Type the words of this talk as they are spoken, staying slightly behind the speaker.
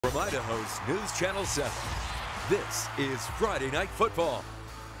From Idaho's News Channel 7, this is Friday Night Football.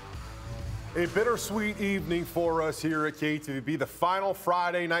 A bittersweet evening for us here at KTVB, the final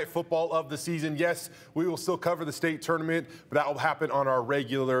Friday night football of the season. Yes, we will still cover the state tournament, but that will happen on our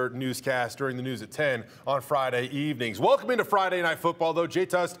regular newscast during the news at 10 on Friday evenings. Welcome into Friday night football, though.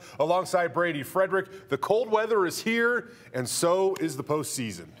 Tust alongside Brady, Frederick. The cold weather is here, and so is the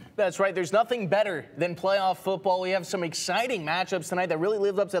postseason. That's right. There's nothing better than playoff football. We have some exciting matchups tonight that really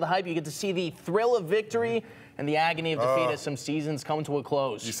lived up to the hype. You get to see the thrill of victory and the agony of defeat as some seasons come to a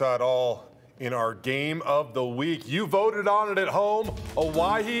close. You saw it all in our game of the week. You voted on it at home.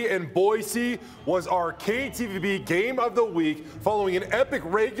 Owyhee and Boise was our KTVB game of the week. Following an epic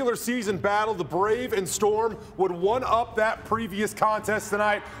regular season battle, the Brave and Storm would one-up that previous contest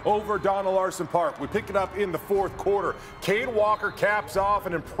tonight over Donna Larson Park. We pick it up in the fourth quarter. Cade Walker caps off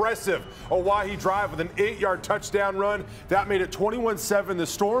an impressive Owyhee drive with an 8-yard touchdown run. That made it 21-7. The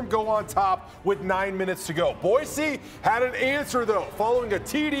Storm go on top with 9 minutes to go. Boise had an answer, though. Following a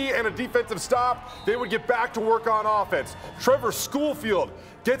TD and a defensive stop, they would get back to work on offense. Trevor Schoolfield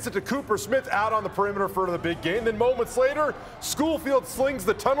gets it to Cooper Smith out on the perimeter for the big game. Then moments later, Schoolfield slings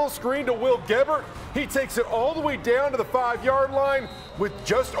the tunnel screen to Will Gebert. He takes it all the way down to the 5-yard line with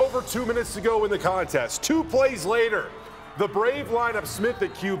just over 2 minutes to go in the contest. 2 plays later, the Brave line up Smith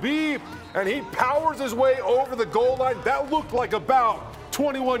at QB, and he powers his way over the goal line. That looked like about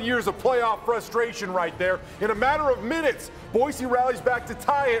 21 years of playoff frustration right there. In a matter of minutes, Boise rallies back to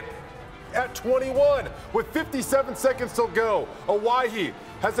tie it at 21 with 57 seconds to go. Owyhee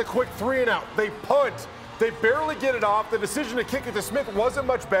has a quick 3-and-out. They punt. They barely get it off. The decision to kick it to Smith wasn't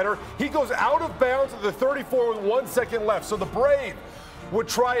much better. He goes out of bounds at the 34 with 1 second left. So the Brave would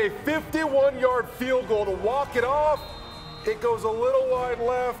try a 51-yard field goal to walk it off. It goes a little wide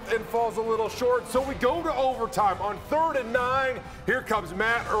left and falls a little short. So we go to overtime on 3rd and 9. Here comes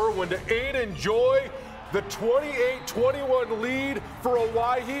Matt Irwin to Aiden Joy. The 28-21 lead for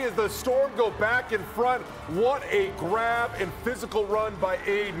Owyhee as the Storm go back in front. What a grab and physical run by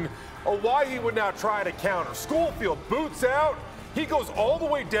Aiden. Owyhee would now try to counter. Schoolfield boots out. He goes all the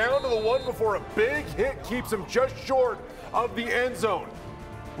way down to the one before a big hit keeps him just short of the end zone.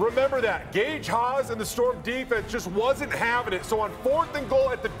 Remember that. Gage Haas and the Storm defense just wasn't having it. So on 4th and goal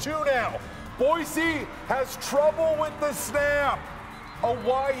at the 2 now, Boise has trouble with the snap.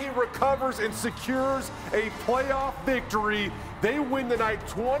 Owyhee recovers and secures a playoff victory. They win the night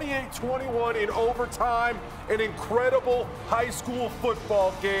 28-21 in overtime. An incredible high school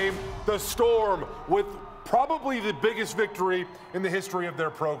football game. The Storm with probably the biggest victory in the history of their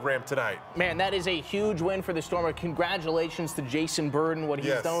program tonight. Man, that is a huge win for the Storm. Congratulations to Jason Burden, what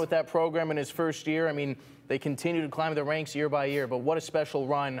he's done with that program in his first year. I mean, they continue to climb the ranks year by year, but what a special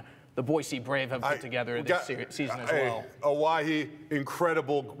run the Boise Brave have put together this season as well. Owyhee,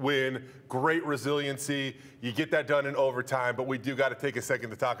 incredible win, great resiliency. You get that done in overtime, but we do got to take a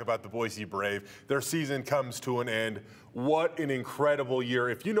second to talk about the Boise Brave. Their season comes to an end. What an incredible year.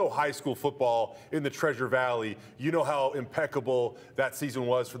 If you know high school football in the Treasure Valley, you know how impeccable that season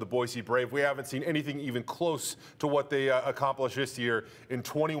was for the Boise Brave. We haven't seen anything even close to what they accomplished this year in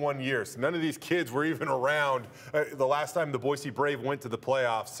 21 years. None of these kids were even around the last time the Boise Brave went to the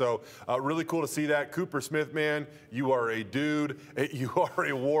playoffs. So really cool to see that. Cooper Smith, man, you are a dude. You are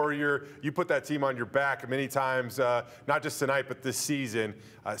a warrior. You put that team on your back many times, not just tonight, but this season.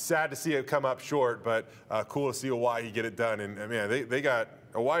 Sad to see it come up short, but cool to see Owyhee get it done. And man,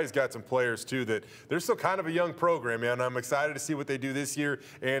 Hawaii's got some players too that they're still kind of a young program, man. I'm excited to see what they do this year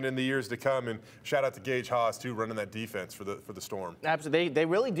and in the years to come. And shout out to Gage Haas too, running that defense for the Storm. Absolutely, they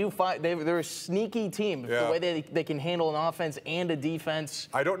really do fight. They're a sneaky team. The way they can handle an offense and a defense.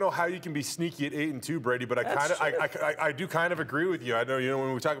 I don't know how you can be sneaky at 8-2, Brady, but I do kind of agree with you. I know,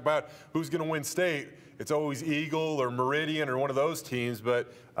 when we talk about who's going to win state, it's always Eagle or Meridian or one of those teams,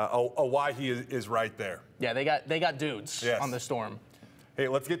 but Owyhee is right there. Yeah, they got dudes on the Storm. Hey,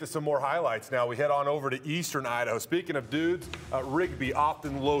 let's get to some more highlights now. We head on over to Eastern Idaho. Speaking of dudes, Rigby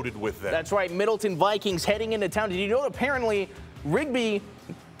often loaded with them. That's right, Middleton Vikings heading into town. Did you know apparently Rigby,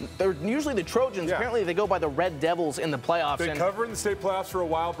 they're usually the Trojans. Yeah. Apparently they go by the Red Devils in the playoffs. Been covering the state playoffs for a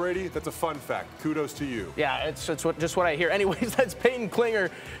while, Brady. That's a fun fact. Kudos to you. Yeah, it's just what I hear. Anyways, that's Peyton Klinger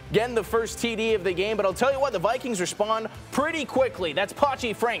getting the first TD of the game. But I'll tell you what, the Vikings respond pretty quickly. That's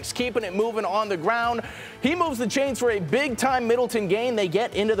Pachi Franks keeping it moving on the ground. He moves the chains for a big-time Middleton gain. They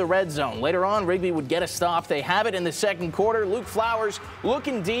get into the red zone. Later on, Rigby would get a stop. They have it in the second quarter. Luke Flowers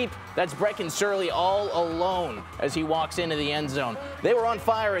looking deep. That's Brecken Surley all alone as he walks into the end zone. They were on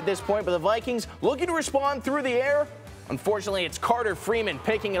fire at this point, but the Vikings looking to respond through the air. Unfortunately, it's Carter Freeman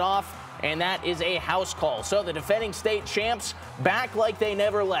picking it off, and that is a house call. So the defending state champs back like they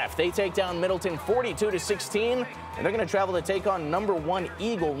never left. They take down Middleton 42-16, and they're going to travel to take on #1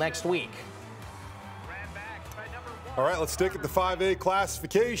 Eagle next week. All right, let's stick at the 5A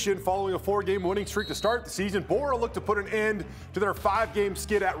classification. Following a 4-game winning streak to start the season, Bora looked to put an end to their 5-game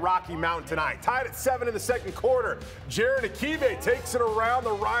skid at Rocky Mountain tonight. Tied at 7 in the second quarter, Jared Akive takes it around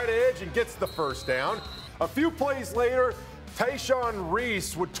the right edge and gets the first down. A few plays later, Tayshawn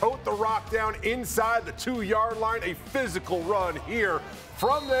Reese would tote the rock down inside the 2-yard line, a physical run here.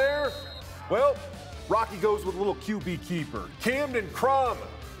 From there, well, Rocky goes with a little QB keeper. Camden Crum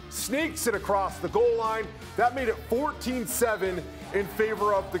sneaks it across the goal line. That made it 14-7 in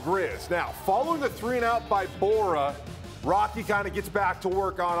favor of the Grizz. Now, following the 3-and-out by Bora, Rocky kind of gets back to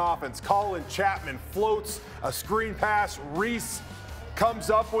work on offense. Colin Chapman floats a screen pass. Reese comes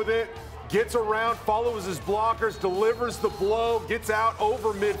up with it, gets around, follows his blockers, delivers the blow, gets out over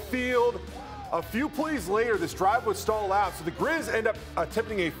midfield. A few plays later, this drive would stall out, so the Grizz end up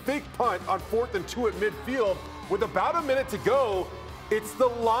attempting a fake punt on 4th and 2 at midfield. With about a minute to go, it's the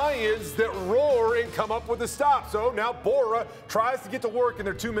Lions that roar and come up with a stop. So now Bora tries to get to work in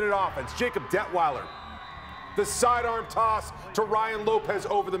their 2-minute offense. Jacob Detweiler, the sidearm toss to Ryan Lopez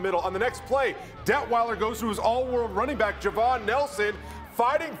over the middle. On the next play, Detweiler goes to his all-world running back, Javon Nelson,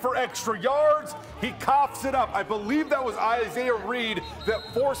 fighting for extra yards. He coughs it up. I believe that was Isaiah Reed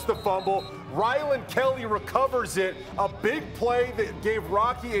that forced the fumble. Rylan Kelly recovers it. A big play that gave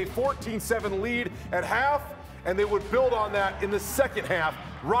Rocky a 14-7 lead at half, and they would build on that in the second half.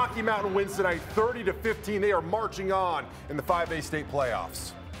 Rocky Mountain wins tonight 30-15. They are marching on in the 5A state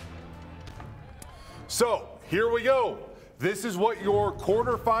playoffs. So here we go. This is what your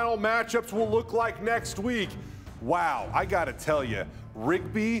quarterfinal matchups will look like next week. Wow, I gotta tell you,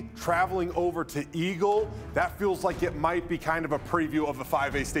 Rigby traveling over to Eagle, that feels like it might be kind of a preview of the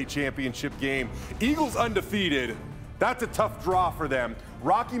 5A state championship game. Eagle's undefeated. That's a tough draw for them.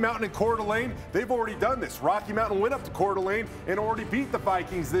 Rocky Mountain and Coeur d'Alene, they've already done this. Rocky Mountain went up to Coeur d'Alene and already beat the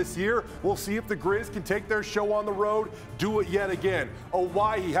Vikings this year. We'll see if the Grizz can take their show on the road, do it yet again.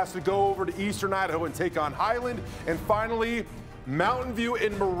 Owyhee has to go over to Eastern Idaho and take on Highland. And finally, Mountain View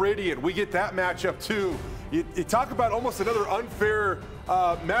and Meridian. We get that matchup too. You talk about almost another unfair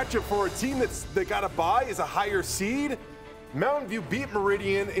matchup for a team that got a bye, is a higher seed. Mountain View beat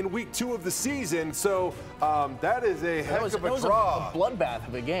Meridian in week 2 of the season, so that is a heck of a draw. It was a bloodbath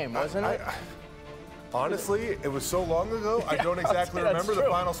of a game, wasn't it? Honestly, it was so long ago, I don't exactly remember the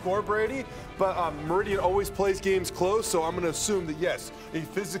final score, Brady, but Meridian always plays games close, so I'm going to assume that, yes, a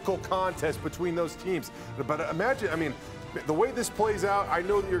physical contest between those teams. But imagine, I mean, the way this plays out, I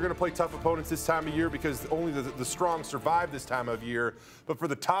know that you're going to play tough opponents this time of year because only the strong survive this time of year, but for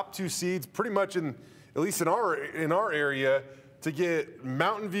the top 2 seeds, pretty much at least in our area, to get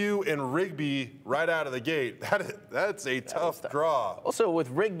Mountain View and Rigby right out of the gate, that's a tough draw. Also, with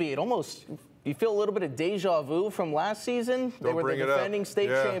Rigby, you feel a little bit of deja vu from last season. They were the defending state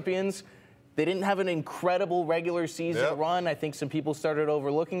champions. They didn't have an incredible regular season run. I think some people started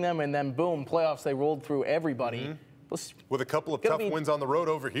overlooking them, and then boom, playoffs, they rolled through everybody. With a couple of tough wins on the road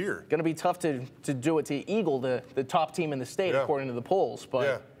over here. Going to be tough to do it to Eagle, the top team in the state, according to the polls.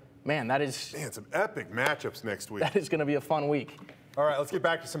 But man, some epic matchups next week. That is going to be a fun week. All right, let's get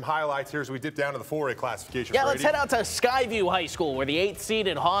back to some highlights here as we dip down to the 4A classification. Yeah, let's head out to Skyview High School, where the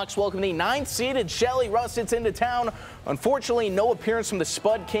 8th-seeded Hawks welcome the 9th-seeded Shelley Russets into town. Unfortunately, no appearance from the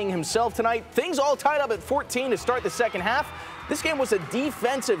Spud King himself tonight. Things all tied up at 14 to start the second half. This game was a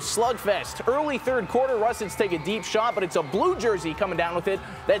defensive slugfest. Early third quarter, Russets take a deep shot, but it's a blue jersey coming down with it.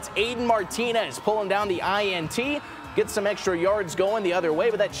 That's Aiden Martinez pulling down the INT. Get some extra yards going the other way,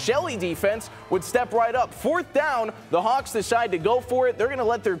 but that Shelley defense would step right up. 4th down, the Hawks decide to go for it. They're going to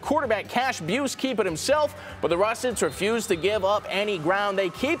let their quarterback, Cash Buse, keep it himself, but the Russets refuse to give up any ground. They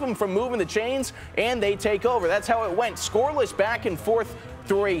keep him from moving the chains, and they take over. That's how it went. Scoreless back and forth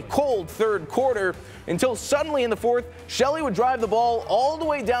through a cold third quarter until suddenly in the 4th, Shelley would drive the ball all the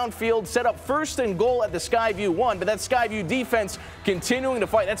way downfield, set up 1st and goal at the Skyview 1, but that Skyview defense continuing to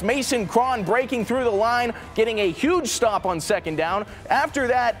fight. That's Mason Cron breaking through the line, getting a huge stop on 2nd down. After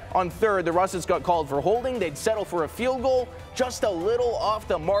that, on 3rd, the Russets got called for holding. They'd settle for a field goal, just a little off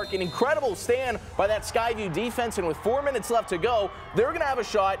the mark. An incredible stand by that Skyview defense, and with 4 minutes left to go, they're going to have a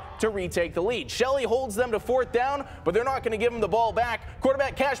shot to retake the lead. Shelley holds them to 4th down, but they're not going to give them the ball back.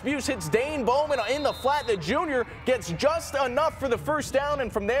 Quarterback Cash Buse hits Dane Bowman in the flat. The junior gets just enough for the 1st down,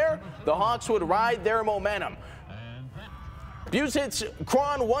 and from there, the Hawks would ride their momentum. Buse hits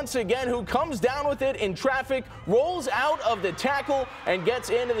Cron once again, who comes down with it in traffic, rolls out of the tackle, and gets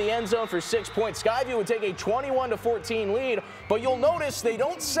into the end zone for 6 points. Skyview would take a 21-14 lead, but you'll notice they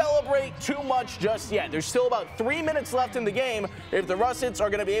don't celebrate too much just yet. There's still about 3 minutes left in the game if the Russets are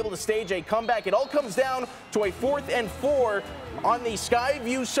going to be able to stage a comeback. It all comes down to a 4th and 4 on the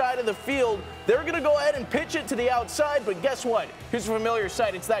Skyview side of the field. They're going to go ahead and pitch it to the outside, but guess what? Here's a familiar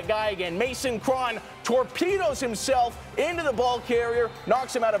sight. It's that guy again. Mason Cron torpedoes himself into the ball carrier,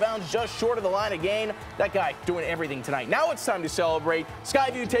 knocks him out of bounds just short of the line again. That guy doing everything tonight. Now it's time to celebrate.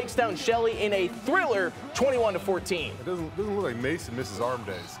 Skyview takes down Shelley in a thriller, 21-14. It doesn't look like Mason misses arm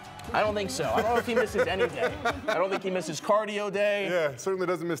days. I don't think so. I don't know if he misses any day. I don't think he misses cardio day. Yeah, certainly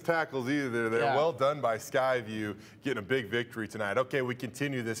doesn't miss tackles either. They're Yeah. well done by Skyview, getting a big victory tonight. Okay, we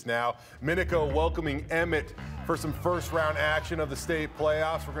continue this now. Minico welcoming Emmett for some first-round action of the state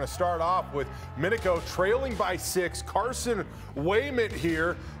playoffs. We're going to start off with Minico trailing by 6. Carson Wayment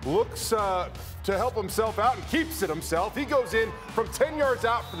here looks to help himself out and keeps it himself. He goes in from 10 yards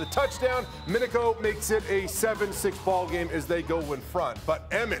out for the touchdown. Minico makes it a 7-6 ball game as they go in front. But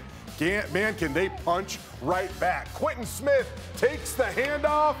Emmett, man, can they punch right back. Quentin Smith takes the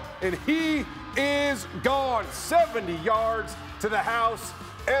handoff, and he is gone. 70 yards to the house.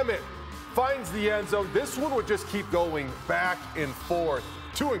 Emmett finds the end zone. This one would just keep going back and forth.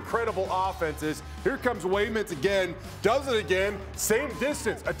 Two incredible offenses. Here comes Wayment again, does it again, same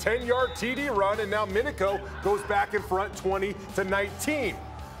distance, a 10-yard TD run, and now Minico goes back in front 20-19.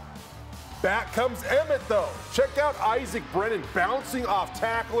 Back comes Emmett, though. Check out Isaac Brennan bouncing off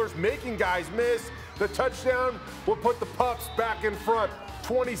tacklers, making guys miss. The touchdown will put the Pups back in front,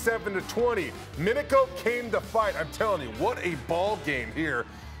 27-20. Minico came to fight. I'm telling you, what a ball game here.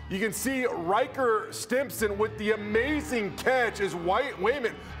 You can see Riker Stimpson with the amazing catch as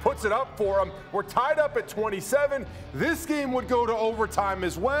Wayment puts it up for him. We're tied up at 27. This game would go to overtime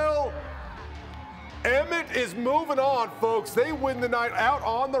as well. Emmett is moving on, folks. They win the night out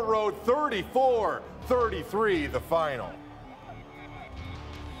on the road, 34-33, the final.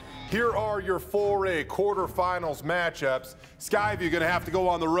 Here are your 4A quarterfinals matchups. Skyview going to have to go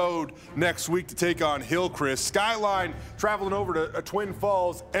on the road next week to take on Hillcrest. Skyline traveling over to Twin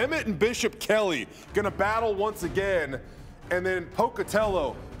Falls. Emmett and Bishop Kelly going to battle once again. And then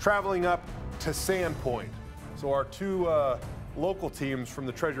Pocatello traveling up to Sandpoint. So our two local teams from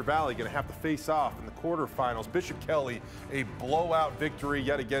the Treasure Valley going to have to face off in the quarterfinals. Bishop Kelly, a blowout victory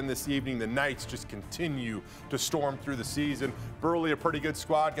yet again this evening. The Knights just continue to storm through the season. Burley, a pretty good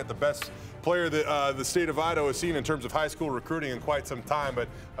squad, got the best player that the state of Idaho has seen in terms of high school recruiting in quite some time, but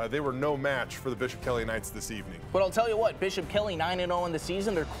they were no match for the Bishop Kelly Knights this evening. But I'll tell you what, Bishop Kelly 9-0 in the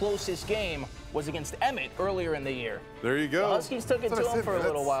season. Their closest game was against Emmett earlier in the year. There you go. The Huskies took it to them for a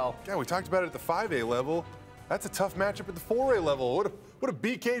little while. Yeah, we talked about it at the 5A level. That's a tough matchup at the 4A level. What did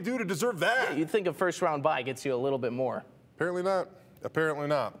BK do to deserve that? Yeah, you'd think a first-round bye gets you a little bit more. Apparently not. Apparently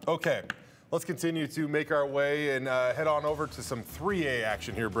not. Okay, let's continue to make our way and head on over to some 3A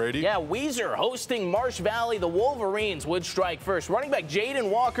action here, Brady. Yeah, Weiser hosting Marsh Valley. The Wolverines would strike first. Running back Jaden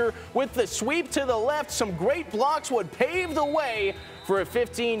Walker with the sweep to the left. Some great blocks would pave the way for a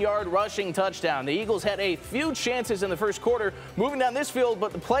 15-yard rushing touchdown. The Eagles had a few chances in the first quarter moving down this field,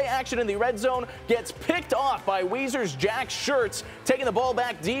 but the play action in the red zone gets picked off by Weiser's Jack Schertz, taking the ball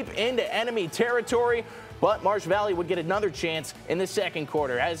back deep into enemy territory. But Marsh Valley would get another chance in the second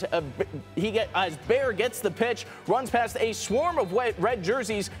quarter as Bear gets the pitch, runs past a swarm of red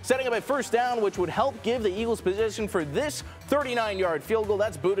jerseys, setting up a first down, which would help give the Eagles position for this 39-yard field goal.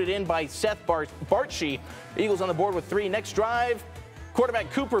 That's booted in by Seth Bartshee. Eagles on the board with 3. Next drive,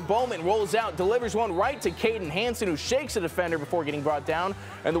 quarterback Cooper Bowman rolls out, delivers one right to Caden Hansen, who shakes a defender before getting brought down,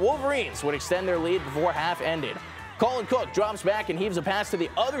 and the Wolverines would extend their lead before half ended. Colin Cook drops back and heaves a pass to the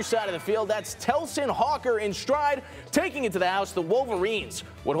other side of the field. That's Telson Hawker in stride, taking it to the house. The Wolverines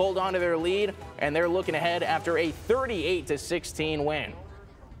would hold on to their lead, and they're looking ahead after a 38-16 win.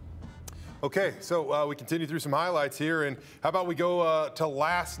 Okay, so we continue through some highlights here, and how about we go to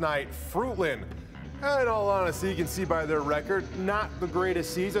last night, Fruitland. In all honesty, you can see by their record, not the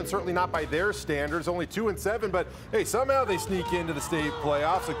greatest season, certainly not by their standards, only 2-7, but hey, somehow they sneak into the state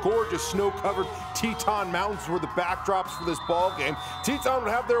playoffs. A gorgeous snow-covered Teton Mountains were the backdrops for this ball game. Teton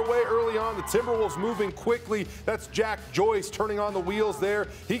would have their way early on, the Timberwolves moving quickly. That's Jack Joyce turning on the wheels there.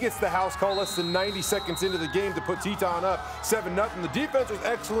 He gets the house call less than 90 seconds into the game to put Teton up 7-0. The defense was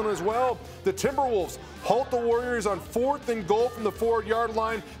excellent as well. The Timberwolves halt the Warriors on 4th and goal from the 4-yard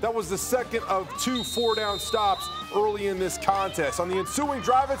line. That was the second of 2 4-down stops early in this contest. On the ensuing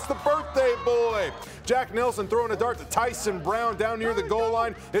drive, it's the birthday boy. Jack Nelson throwing a dart to Tyson Brown down near the goal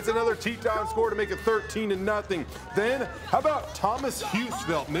line. It's another Teton score to make it 13-0. Then, how about Thomas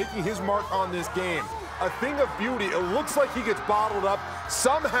Huesvelt making his mark on this game? A thing of beauty. It looks like he gets bottled up.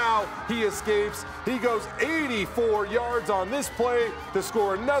 Somehow he escapes. He goes 84 yards on this play to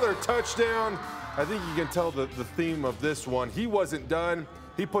score another touchdown. I think you can tell the theme of this one. He wasn't done.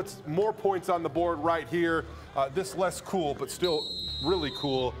 He puts more points on the board right here. This less cool, but still really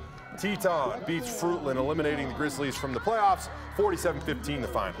cool. Teton beats Fruitland, eliminating the Grizzlies from the playoffs. 47-15 the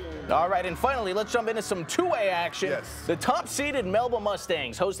final. All right, and finally, let's jump into some two-way action. Yes. The top-seeded Melba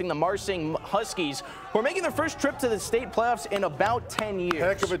Mustangs hosting the Marsing Huskies, who are making their first trip to the state playoffs in about 10 years.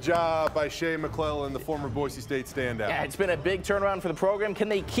 Heck of a job by Shea McClellan, the former Boise State standout. Yeah, it's been a big turnaround for the program. Can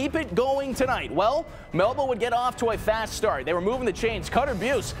they keep it going tonight? Well, Melba would get off to a fast start. They were moving the chains. Cutter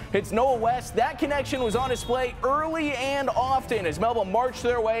Buse hits Noah West. That connection was on display early and often as Melba marched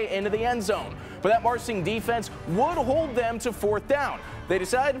their way into the end zone. But that Marsing defense would hold them to 4th down. They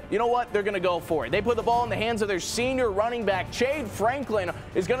decide, you know what, they're going to go for it. They put the ball in the hands of their senior running back. Chade Franklin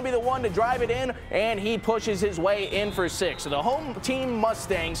is going to be the one to drive it in, and he pushes his way in for 6. So the home team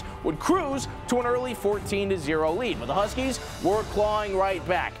Mustangs would cruise to an early 14-0 lead. But the Huskies were clawing right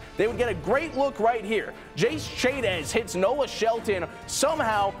back. They would get a great look right here. Jace Chades hits Noah Shelton.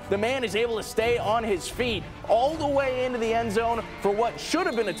 Somehow, the man is able to stay on his feet all the way into the end zone for what should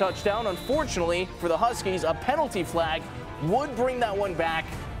have been a touchdown. Unfortunately, for the Huskies, a penalty flag would bring that one back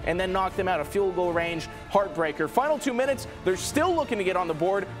and then knock them out of field goal range. Heartbreaker. Final 2 minutes, they're still looking to get on the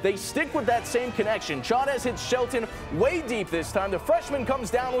board. They stick with that same connection. Chades hits Shelton way deep this time. The freshman comes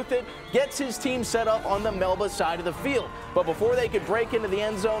down with it, gets his team set up on the Melba side of the field. But before they could break into the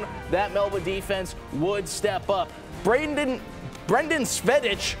end zone, that Melba defense would step up. Brendan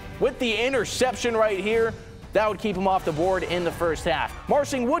Svedich with the interception right here. That would keep him off the board in the first half.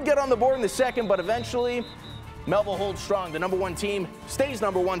 Marsing would get on the board in the second, but eventually Melba holds strong. The #1 team stays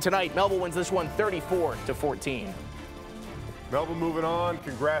 #1 tonight. Melba wins this one 34-14. Melba moving on.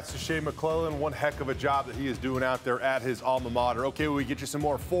 Congrats to Shea McClellan. One heck of a job that he is doing out there at his alma mater. Okay, we get you some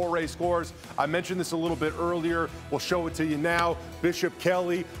more 4A scores. I mentioned this a little bit earlier. We'll show it to you now. Bishop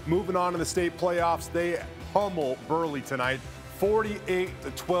Kelly moving on to the state playoffs. They pummel Burley tonight,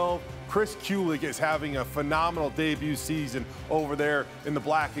 48-12. Chris Kulig is having a phenomenal debut season over there in the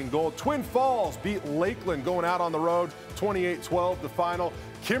black and gold. Twin Falls beat Lakeland going out on the road, 28-12 the final.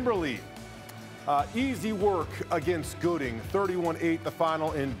 Kimberly, easy work against Gooding, 31-8 the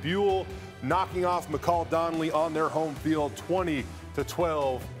final. In Buell, knocking off McCall Donnelly on their home field,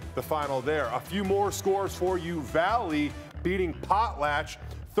 20-12 the final there. A few more scores for you. Valley beating Potlatch,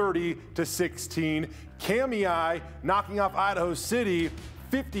 30-16. Kamei knocking off Idaho City,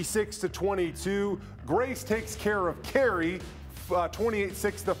 56-22. Grace takes care of Cary,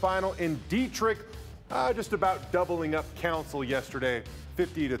 28-6 the final. In Dietrich, just about doubling up Council yesterday,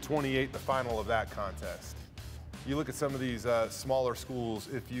 50-28 the final of that contest. You look at some of these smaller schools,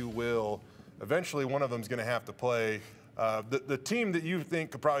 if you will, eventually one of them is going to have to play the team that you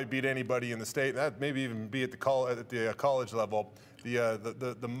think could probably beat anybody in the state, that maybe even be at the college level,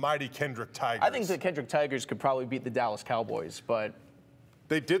 the mighty Kendrick Tigers. I think the Kendrick Tigers could probably beat the Dallas Cowboys, but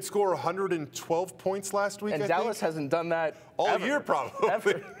they did score 112 points last week, and Dallas hasn't done that all year, probably.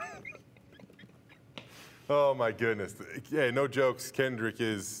 Ever. Oh my goodness! Yeah, no jokes. Kendrick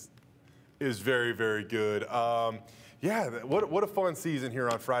is very, very good. Yeah, what a fun season here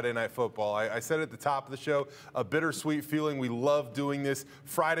on Friday Night Football. I said at the top of the show, a bittersweet feeling. We love doing this.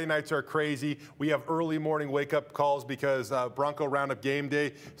 Friday nights are crazy. We have early morning wake-up calls because Bronco Roundup game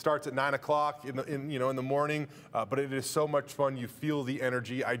day starts at 9 o'clock in the morning. But it is so much fun. You feel the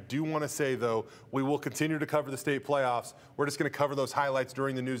energy. I do want to say, though, we will continue to cover the state playoffs. We're just going to cover those highlights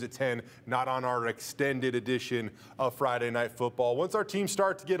during the news at 10, not on our extended edition of Friday Night Football. Once our teams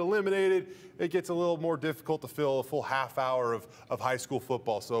start to get eliminated, it gets a little more difficult to fill a full half hour of high school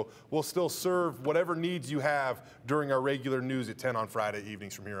football. So we'll still serve whatever needs you have during our regular news at 10 on Friday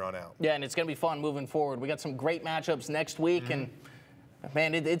evenings from here on out. Yeah, and it's going to be fun moving forward. We got some great matchups next week, and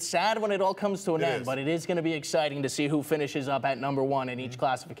man, it's sad when it all comes to an end, but it is going to be exciting to see who finishes up at #1 in each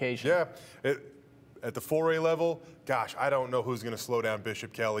classification. Yeah. At the 4A level, gosh, I don't know who's going to slow down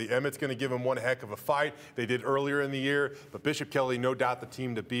Bishop Kelly. Emmett's going to give him one heck of a fight. They did earlier in the year, but Bishop Kelly, no doubt the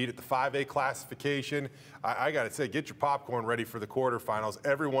team to beat. At the 5A classification, I got to say, get your popcorn ready for the quarterfinals.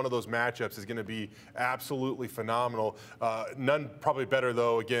 Every one of those matchups is going to be absolutely phenomenal. None probably better,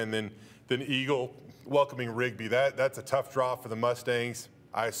 though, again, than Eagle welcoming Rigby. That's a tough draw for the Mustangs.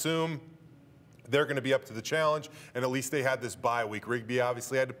 I assume they're going to be up to the challenge, and at least they had this bye week. Rigby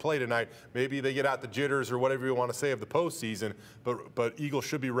obviously had to play tonight. Maybe they get out the jitters or whatever you want to say of the postseason, but Eagles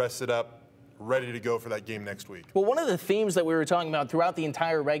should be rested up, ready to go for that game next week. Well, one of the themes that we were talking about throughout the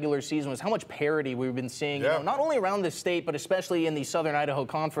entire regular season was how much parity we've been seeing, not only around the state, but especially in the Southern Idaho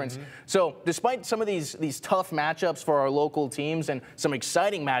Conference. So despite some of these tough matchups for our local teams and some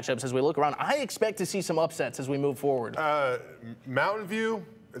exciting matchups as we look around, I expect to see some upsets as we move forward. Mountain View,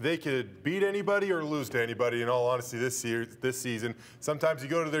 they could beat anybody or lose to anybody, in all honesty, this season. Sometimes you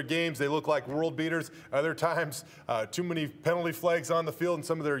go to their games, they look like world beaters. Other times, too many penalty flags on the field, and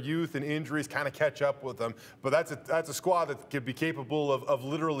some of their youth and injuries kind of catch up with them. But that's a squad that could be capable of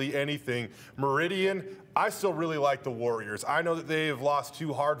literally anything. Meridian, I still really like the Warriors. I know that they have lost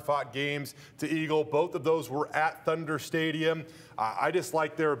 2 hard-fought games to Eagle. Both of those were at Thunder Stadium. I just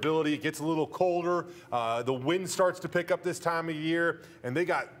like their ability. It gets a little colder. The wind starts to pick up this time of year, and they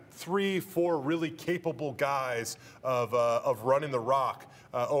got 3-4 really capable guys of running the rock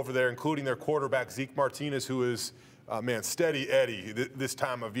over there, including their quarterback, Zeke Martinez, who is steady Eddie this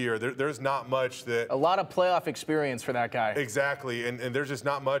time of year. There's not much that... A lot of playoff experience for that guy. Exactly, and there's just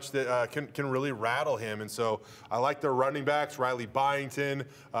not much that can really rattle him. And so I like their running backs, Riley Byington,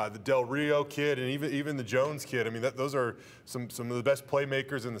 the Del Rio kid, and even the Jones kid. I mean, those are some of the best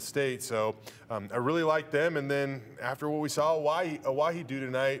playmakers in the state. So I really like them. And then after what we saw Owyhee do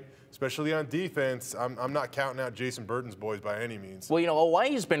tonight, especially on defense, I'm not counting out Jason Burton's boys by any means. Well,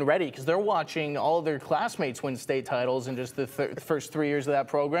 Hawaii's been ready because they're watching all of their classmates win state titles in just the first 3 years of that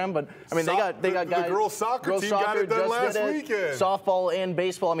program. But I mean, they got guys. The girls soccer team got it done last weekend. Softball and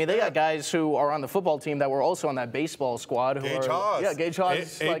baseball. I mean, they got guys who are on the football team that were also on that baseball squad. Gage Haas. Yeah, Gage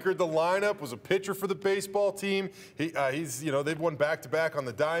Haas anchored the lineup. Was a pitcher for the baseball team. He's they've won back-to-back on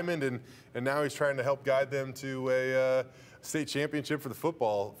the diamond, and now he's trying to help guide them to a state championship for the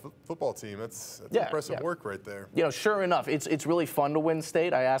football team. That's impressive work right there. Sure enough, it's really fun to win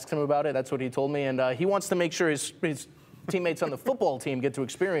state. I asked him about it. That's what he told me, and he wants to make sure his teammates on the football team get to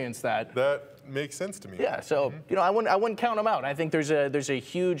experience that. That makes sense to me. Yeah. So I wouldn't count them out. I think there's a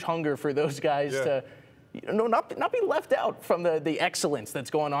huge hunger for those guys to not be left out from the excellence that's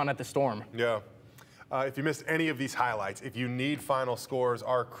going on at the Storm. Yeah. If you missed any of these highlights, if you need final scores,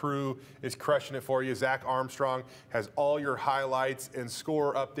 our crew is crushing it for you. Zach Armstrong has all your highlights and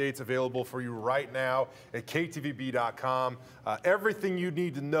score updates available for you right now at KTVB.com. Everything you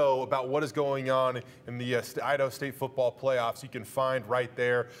need to know about what is going on in the Idaho State football playoffs, you can find right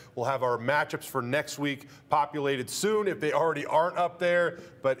there. We'll have our matchups for next week populated soon if they already aren't up there.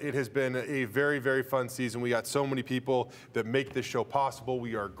 But it has been a very, very fun season. We got so many people that make this show possible.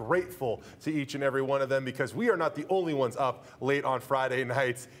 We are grateful to each and every one of them because we are not the only ones up late on Friday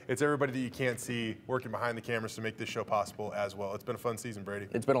nights. It's everybody that you can't see working behind the cameras to make this show possible as well. It's been a fun season, Brady.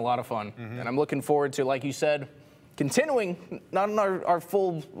 It's been a lot of fun. And I'm looking forward to, like you said, continuing, not in our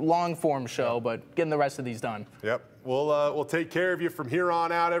full long-form show, but getting the rest of these done. Yep. We'll take care of you from here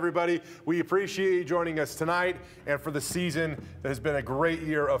on out, everybody. We appreciate you joining us tonight and for the season. It has been a great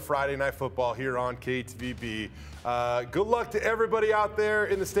year of Friday Night Football here on KTVB. Good luck to everybody out there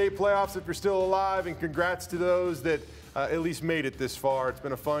in the state playoffs if you're still alive, and congrats to those that at least made it this far. It's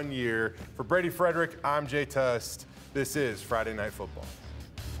been a fun year. For Brady Frederick, I'm Jay Tust. This is Friday Night Football.